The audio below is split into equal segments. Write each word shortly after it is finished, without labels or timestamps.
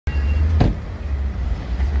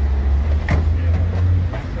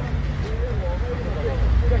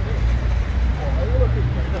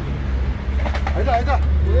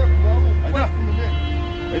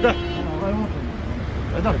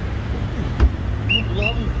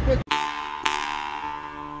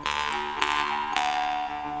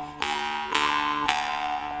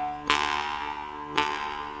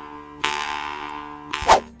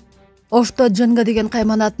Ошто ЖЕНГО деген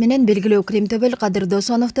кайманат менен белгилүү Крим төбөл Кадыр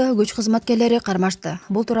Досоновду күч кызматкерлери кармашты.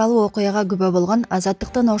 Бул тууралуу окуяга күбө болгон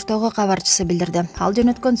Азаттыктын Оштогу кабарчысы билдирди. Ал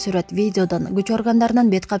жөнөткөн сүрөт видеодон күч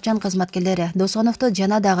органдарынын бет капчан кызматкерлери Досоновду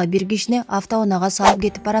жана дагы бир кишини автоунаага салып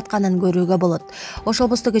кетип баратканын көрүүгө болот. Ош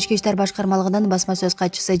облустук ички иштер башкармалыгынын басма сөз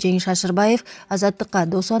катчысы Жеңиш Ашырбаев Азаттыкка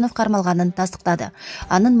Досонов кармалганын тастыктады.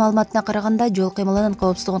 Анын маалыматына караганда, жол кыймылынын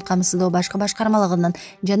коопсуздугун камсыздоо башкармалыгынын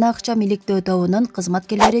жана акча миликтөө тобунун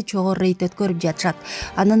кызматкерлери чогуу рейд өткөрүп жатышат.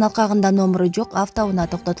 Анын алкагында номуру жок автоунаа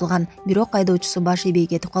токтотулган. Бирок айдоочусу баш ийбей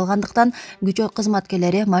кетип калгандыктан күч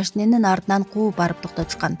кызматкерлери машиненин артынан кууп барып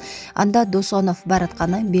токтотушкан. Анда Досонов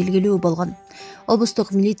баратканы белгилүү болгон.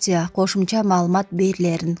 Облустук милиция кошумча маалымат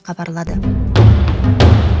берилерин кабарлады.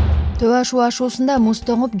 Төө-Ашуу ашуусунда муз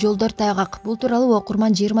тоңуп, жолдор тайгак. Бул тууралуу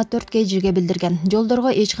окурман 24 билдирген. Жолдорго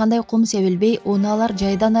эч кандай кум себилбей, унаалар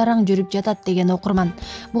жайдан араң жүрүп жатат деген окурман.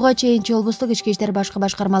 Буга чейин облустук ички иштер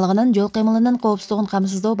башкармалыгынын жол кыймылынын коопсуздугун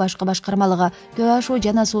камсыздоо башкармалыгы Төө-Ашуу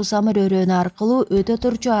жана Суу Самыр өрөөнү аркылуу өтө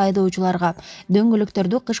турчу айдоочуларга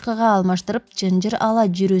дөңгөлөктөрдү кышкыга алмаштырып, чынжыр ала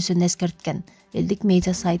жүрүүсүн эскерткен. Элдик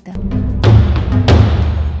медиа сайты.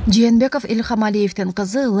 Жээнбеков Илхам Алиевдин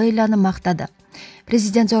кызы Лейланы мактады.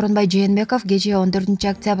 Президент Сооронбай Жээнбеков кечээ 14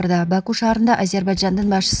 октябрда Баку шаарында Азербайжандын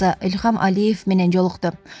башчысы Илхам Алиев менен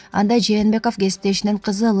жолукту. Анда Жээнбеков кесиптешинин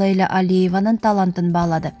кызы Лейла Алиеванын талантын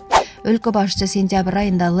баалады. Өлкө башчысы сентябрь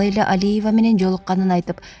айында Лейла Алиева менен жолукканын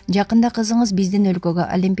айтып, жакында кызыңыз биздин өлкөгө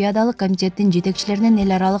Олимпиадалык комитеттин жетекчилеринин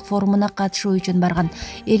эл аралык форумуна катышуу үчүн барган.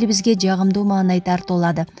 Элибизге жагымдуу маанай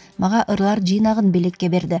тартуулады. Мага ырлар жыйнагын белекке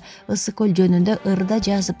берди. Ысык көл жөнүндө ырда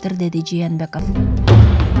жазыптыр, деди Жээнбеков.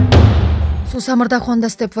 Суу Самырда Honda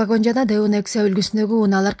Step вагон жана Д-Некса үлгүсүндөгү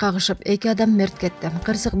унаалар кагышып, 2 адам мерт кетти.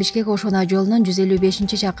 Кырсык Бишкек Ошона жолунун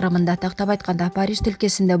 155-чакырымында, тактап айтканда Париж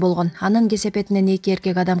тилкесинде болгон. Анын кесепетинен 2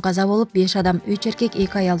 эркек адам каза болуп, 5 адам, 3 эркек,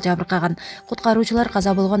 2 аял жабыркаган. Куткаруучулар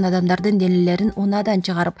каза болгон адамдардын денелерин унаадан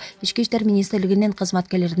чыгарып, Ички иштер министрлигинин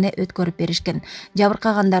кызматкерлерине өткөрүп беришкен.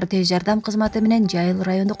 Жабыркагандар тез жардам кызматы менен Жайыл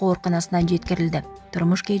райондук ооруканасына жеткирилди.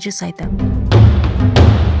 Турмуш KG сайты.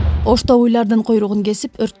 Ошто уйлардын койругун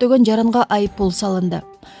кесип, өрттөгөн жаранга айып пул салынды.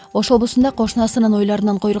 Ош облусунда кошунасынын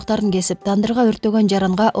уйларынын койруктарын кесип, тандырга өрттөгөн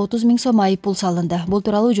жаранга 30 000 сом айып пул салынды. Бул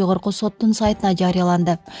тууралуу жогорку соттун сайтына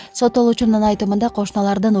жарыяланды. Соттолуучунун айтымында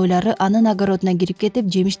кошуналардын уйлары анын огородуна кирип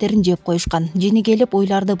кетип, жемиштерин жеп коюшкан. Жини келип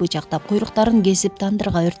уйларды бычактап, куйруктарын кесип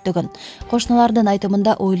тандырга өрттөгөн. Кошуналардын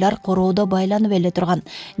айтымында уйлар короодо байланып эле турган.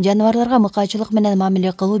 Жаныбарларга мыкаачылык менен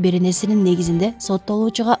мамиле кылуу беренесинин негизинде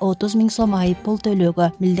соттолуучуга 30 000 сом айып пул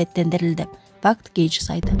төлөөгө милдеттендирилди. Факт KG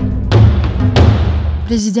сайты.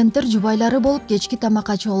 Президенттер жубайлары болуп кечки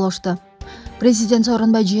тамакка чогулушту. Президент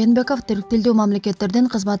Сооронбай Жээнбеков түрк тилдүү мамлекеттердин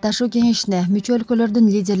кызматташуу кеңешине мүчө өлкөлөрдүн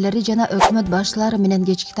лидерлери жана өкмөт башчылары менен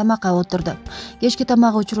кечки тамакка отурду. Кечки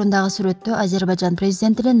тамак учурундагы сүрөттү Азербайжан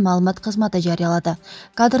президентинин маалымат кызматы жарыялады.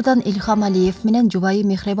 Кадрдан Илхам Алиев менен жубайы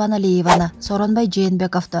Мехрибан Алиеваны, Сооронбай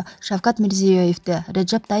Жээнбековду, Шавкат Мирзиёевду,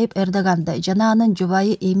 Реджеп Тайып Эрдоганды жана анын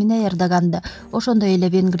жубайы Эмине Эрдоганды, ошондой эле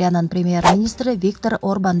Венгриянын премьер-министри Виктор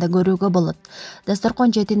Орбанды көрүүгө болот.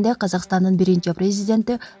 Дасторкон четинде Казакстандын биринчи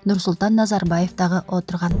президенти Нурсултан Назарбаев дагы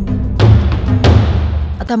отурган.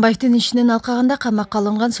 Атамбаевдин ишинин алкагында камакка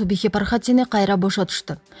алынган Субихи Пархатини кайра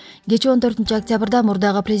бошотушту. Кечээ 14 октябрда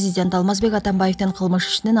мурдагы президент Алмазбек Атамбаевдин кылмыш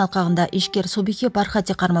ишинин алкагында ишкер Субихи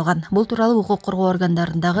Пархати кармалган. Бул тууралуу укук коргоо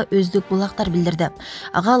органдарындагы өздүк булактар билдирди.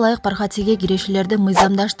 Ага ылайык Пархатиге кирешилерди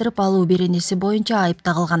мыйзамдаштырып алуу беренеси боюнча айып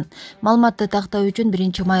тагылган. Маалыматты тактоо үчүн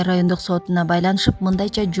 1-Май райондук сотуна байланышып,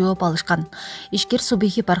 мындайча жооп алышкан. Ишкер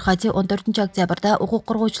Субихи Пархати 14 октябрда укук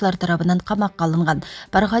коргоочулар тарабынан камакка алынган.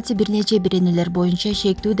 Пархати бир нече беренелер боюнча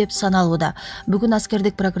шектүү деп саналууда. Бүгүн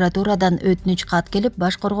аскердик прокуратурадан өтүнүч кат келип,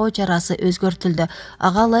 баш коргоо чарасы өзгөртүлдү.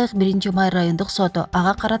 Ага ылайык 1-Май райондук соту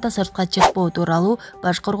ага карата сыртка чыкпоо тууралуу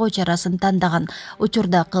баш коргоо чарасын тандаган.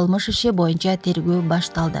 Учурда кылмыш иши боюнча тергөө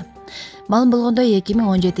башталды. Маалым болгондой,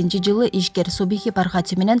 2017 жылы ишкер Субихи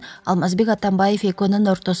Пархати менен Алмазбек Атамбаев экөөнүн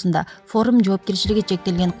ортосунда форум жоопкерчилиги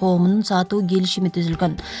чектелген коомунун сатуу келишими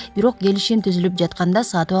түзүлгөн. Бирок келишим түзүлүп жатканда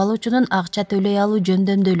сатып алуучунун акча төлөй алуу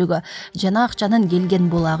жөндөмдүүлүгү жана акчанын келген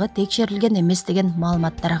булагы текшерилген эмес деген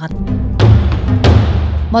маалымат тараган.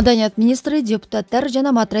 Маданият министри, депутаттар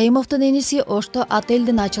жана Матраимовдун эниси Ошто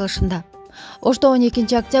отелдин ачылышында. Ошто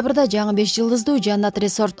 12 октябрда жаңы 5 жылдыздуу Жаннат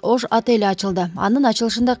Resort Ош отели ачылды. Анын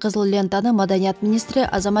ачылышында кызыл лентаны Маданият министри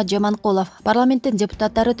Азамат Жаманкулов, парламенттин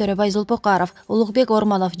депутаттары Төрөбай Зулпукаров, Улукбек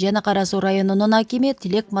Орманов жана Кара Суу районунун акими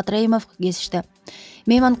Тилек Матраимов кесишти.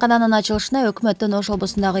 Мейманкананын ачылышына өкмөттүн Ош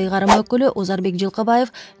облусундагы ыйгарым өкүлү Узарбек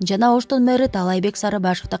Жылкыбаев жана Оштун мэрі Талайбек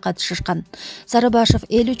Сарыбашев да катышышкан. Сарыбашев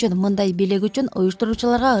эл үчүн мындай бийлик үчүн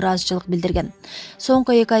уюштуруучуларга ыраазычылык билдирген.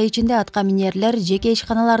 Соңку 2 ай ичинде атка минерлер жеке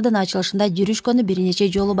ишканалардын ачылышында жүрүшкөнү бир нече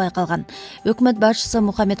жолу байкалган. Өкмөт башчысы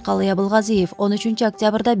Мухаммедкалый Абылгазиев 13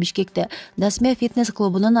 октябрда Бишкекте Дасме фитнес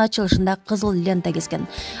клубунун ачылышында кызыл лента кескен.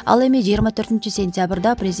 Ал эми 24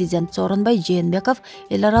 сентябрда президент Сооронбай Жээнбеков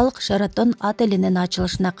эл аралык Шаратон отелинин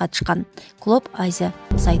ачылышына катышкан. Клуб Айза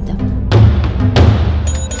сайты.